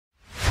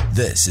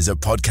This is a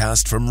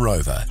podcast from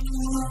Rover.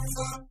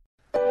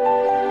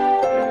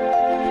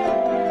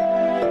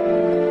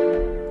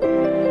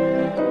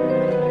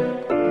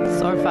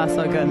 So far,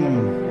 so good.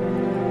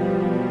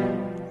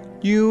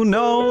 You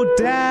know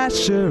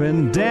Dasher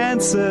and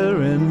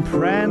Dancer and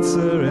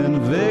Prancer and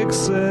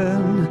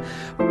Vixen,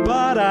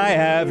 but I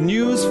have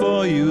news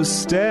for you,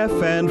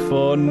 Steph, and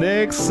for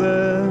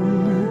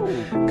Nixon.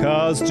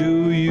 'Cause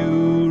do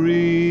you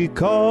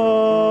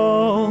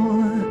recall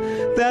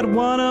that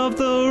one of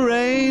the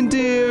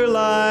reindeer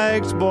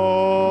liked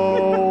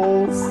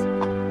balls?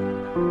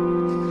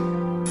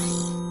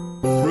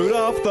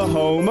 Rudolph the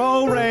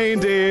homo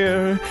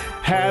reindeer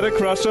had a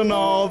crush on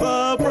all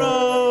the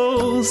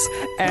bros,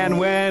 and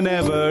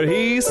whenever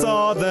he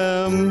saw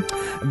them,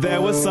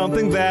 there was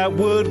something that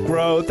would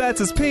grow. That's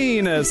his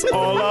penis.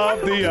 All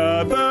of the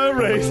other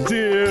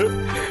reindeer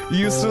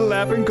used to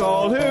laugh and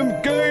call him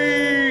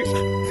gay.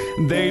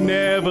 They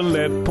never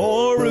let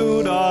poor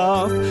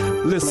Rudolph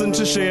listen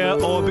to Cher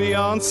or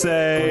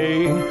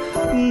Beyonce.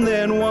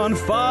 Then one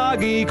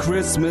foggy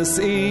Christmas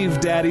Eve,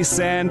 Daddy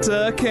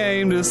Santa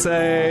came to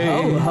say,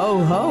 Ho,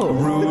 ho, ho.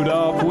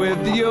 Rudolph,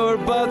 with your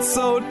butt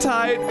so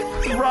tight,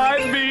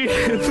 ride me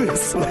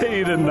this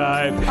sleigh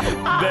tonight.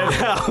 That's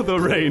how the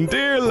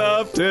reindeer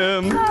loved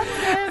him,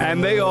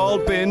 and they all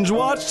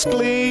binge-watched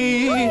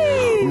Glee.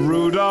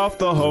 Rudolph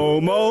the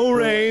homo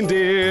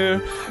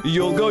reindeer,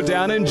 you'll go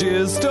down in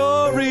jizz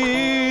story.